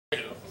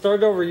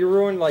Start over. You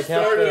ruined like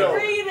half the...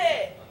 Read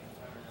it.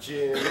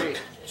 Jimmy.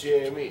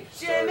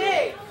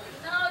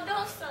 No,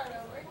 don't start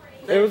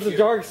over. It was a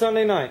dark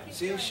Sunday night.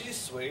 See, she's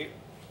sweet.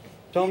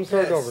 Tell him to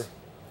start over.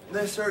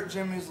 This hurt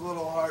Jimmy's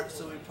little heart,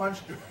 so we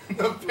punched her in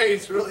the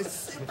face really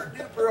super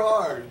duper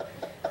hard.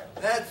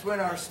 That's when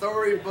our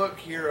storybook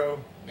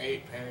hero,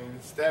 Nate Payne,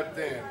 stepped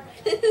in.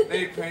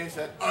 Nate Payne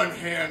said,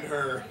 unhand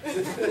her.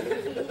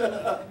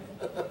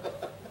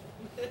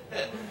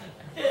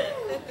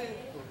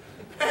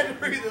 I had to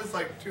read this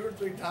like 2 or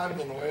 3 times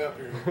on the way up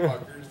here, you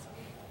fuckers.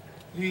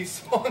 He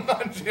swung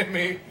on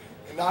Jimmy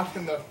and knocked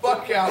him the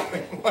fuck out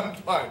in one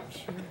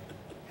punch.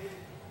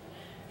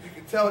 You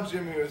could tell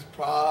Jimmy was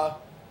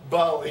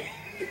probably.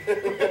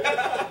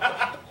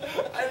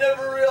 I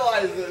never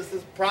realized this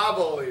is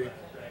probably.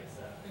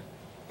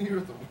 You're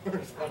the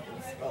worst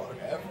fucking speller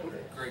ever.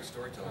 Great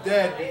storyteller.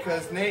 Dead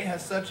because Nate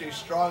has such a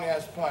strong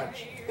ass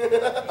punch. You're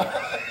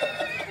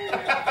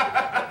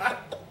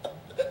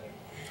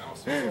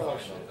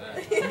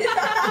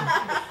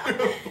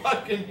a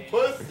fucking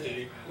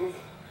pussy.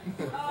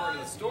 Part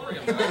of the story.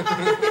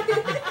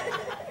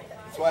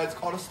 That's why it's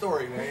called a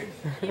story, Nate.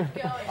 Keep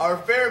going. Our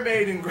fair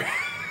maiden.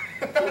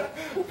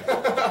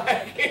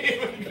 I can't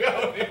even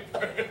go any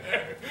further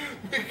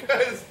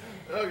because.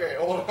 Okay,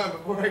 hold on.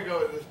 Before I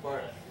go to this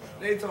part,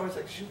 Nate's always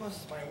like, "She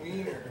wants my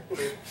wiener.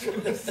 She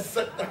wants to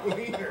suck my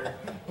wiener."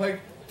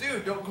 Like,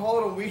 dude, don't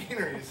call it a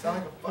wiener. You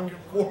sound like a fucking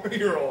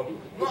 4-year-old.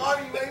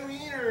 Mommy, my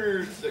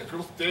wiener. The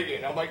girls dig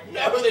it. I'm like,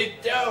 no, they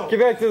don't.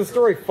 Get back to the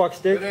story,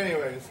 fuckstick. But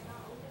anyways,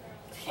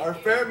 our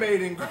fair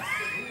maiden.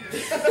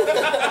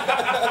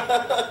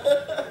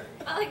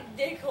 I like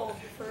dick holes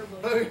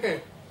preferably.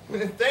 Okay,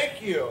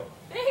 thank you.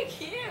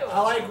 Thank you.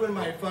 I like when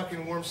my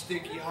fucking warm,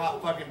 sticky,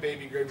 hot fucking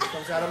baby gravy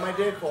comes out of my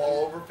dick hole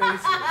all over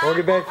faces. We'll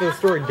get back to the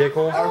story,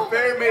 dickhole. Our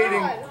fair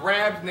maiden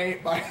grabbed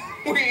Nate by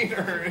the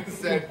wiener and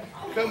said,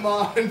 "Come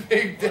on,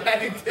 big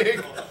daddy dick.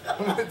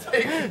 I'm gonna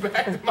take you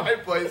back to my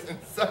place and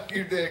suck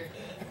your dick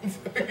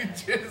until you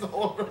jizz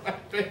all over my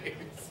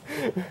face."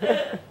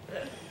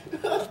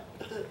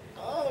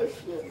 Oh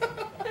shit.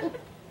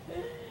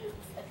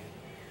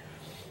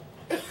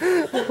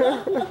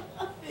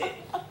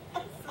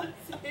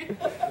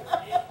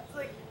 It's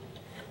like,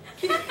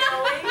 keep going.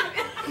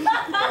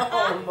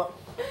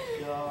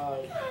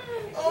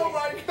 Oh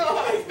my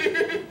god,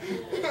 dude.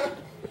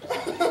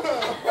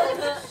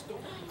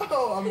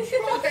 Oh, I'm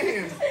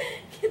trying.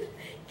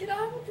 Get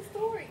on with the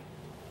story.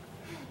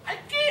 I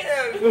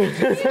can't.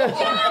 It's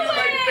all over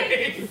my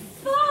face.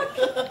 Fuck.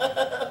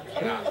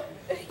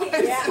 I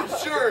said,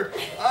 sure,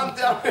 I'm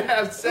down to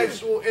have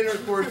sexual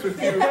intercourse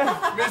with you,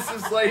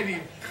 Mrs.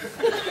 Lady.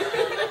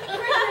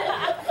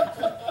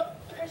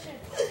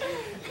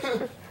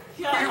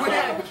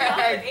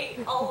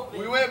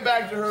 We went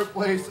back to her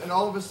place, and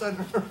all of a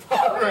sudden her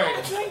phone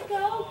rang.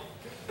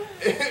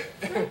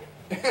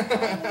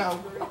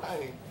 I'm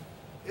crying.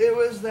 It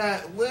was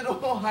that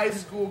little high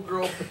school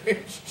girl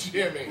bitch,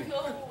 Jimmy.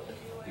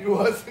 He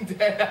wasn't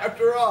dead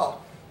after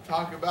all.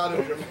 Talk about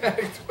a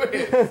dramatic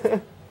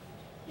twist.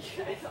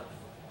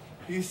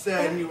 He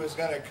said he was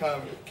gonna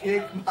come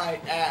kick my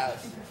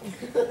ass.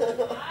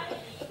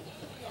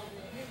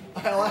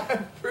 I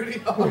laughed pretty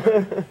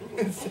hard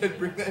and said,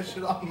 "Bring that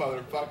shit on,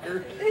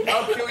 motherfucker.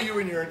 I'll kill you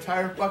and your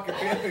entire fucking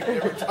family if you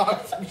ever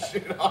talk some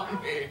shit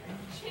on me."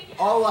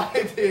 All I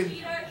did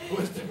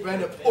was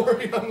defend a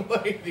poor young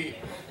lady.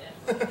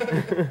 What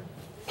am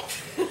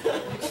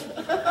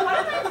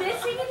I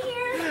missing in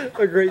here?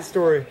 A great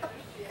story.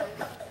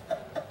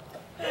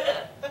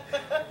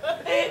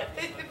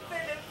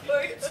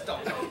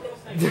 Stop. I want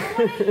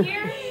to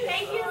hear.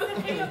 Thank you for the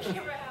video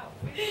camera out.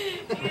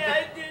 Yeah, I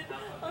did.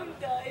 I'm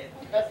dying.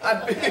 I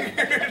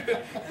figured.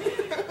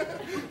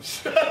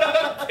 Shut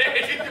up,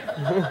 Dave.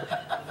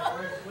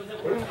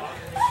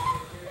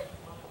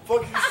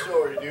 Fucking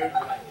story, dude.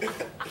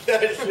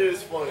 That shit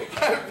is funny.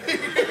 I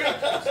figured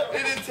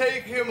it'd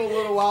take him a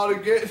little while to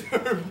get to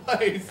her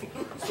place,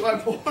 so I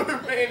pulled her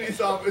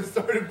panties off and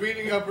started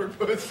beating up her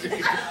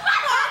pussy.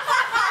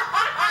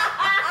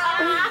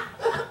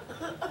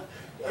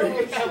 Are you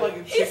gonna have like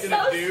a chick and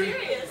a dude?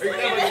 Serious. Are you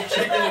gonna have like a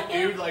chick and a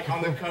dude like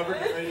on the cover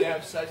ready to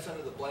have sex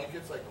under the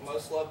blankets like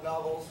most love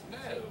novels?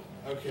 No.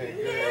 Okay,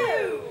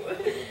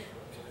 good.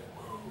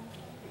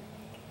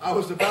 I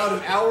was about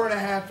an hour and a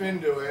half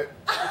into it.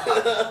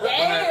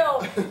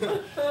 Damn.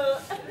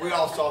 We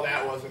all saw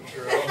that wasn't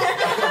true. I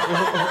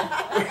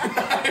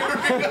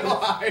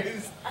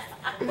realized.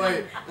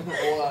 Wait,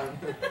 hold on.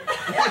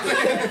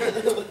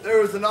 There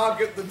was a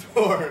knock at the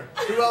door.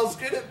 Who else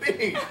could it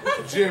be?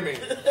 Jimmy.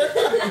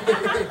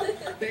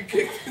 He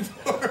kicked the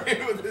door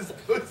in with his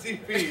pussy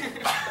feet.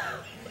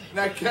 And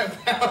I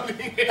kept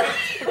pounding it.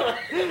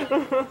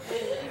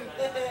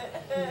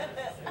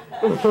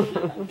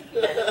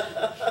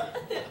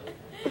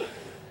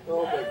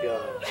 Oh my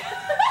god.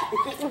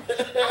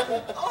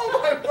 Oh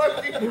my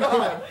fucking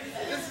god.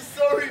 This is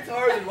so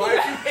retarded. Why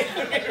are you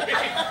making me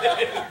read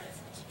this?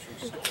 It's a true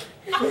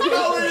story.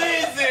 No, it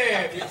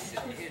isn't. Yes,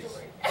 it is.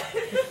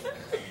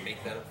 Make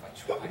that up if I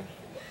try.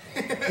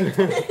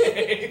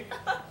 Okay.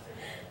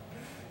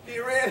 He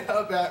ran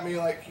up at me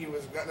like he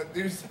was gonna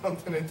do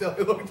something until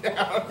he looked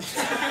down.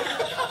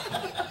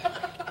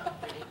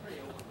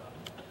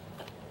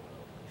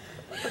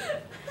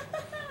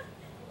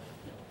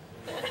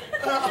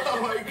 Oh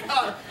my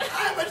god,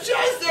 my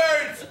chest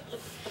hurts!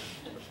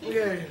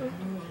 Okay,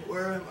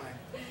 where am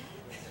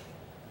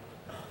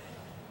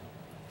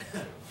I?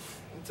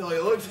 Until he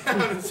looked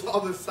down and saw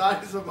the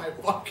size of my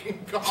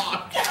fucking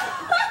cock.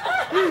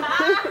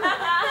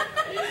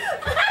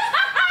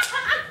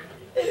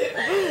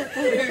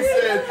 He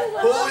said,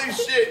 holy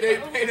shit,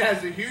 Nate Payne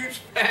has a huge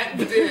fat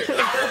dick.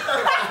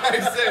 I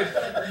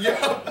said,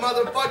 yup,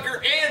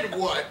 motherfucker, and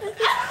what?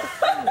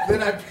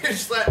 Then I bitch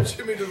slapped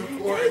Jimmy to the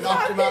floor and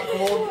knocked him out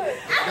cold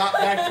and got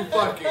back to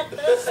fucking.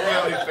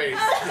 Smiley face.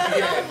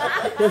 The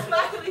end.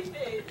 Smiley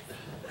face.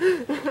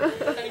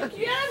 Thank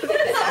you. Yes,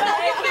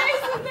 smiley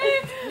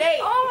face.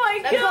 Nate, Oh my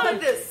let's go god.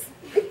 like this.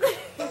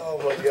 Oh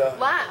my god.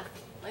 Laugh.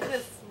 Like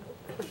this.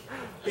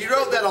 He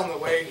wrote that on the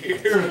way here.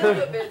 A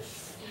little bit.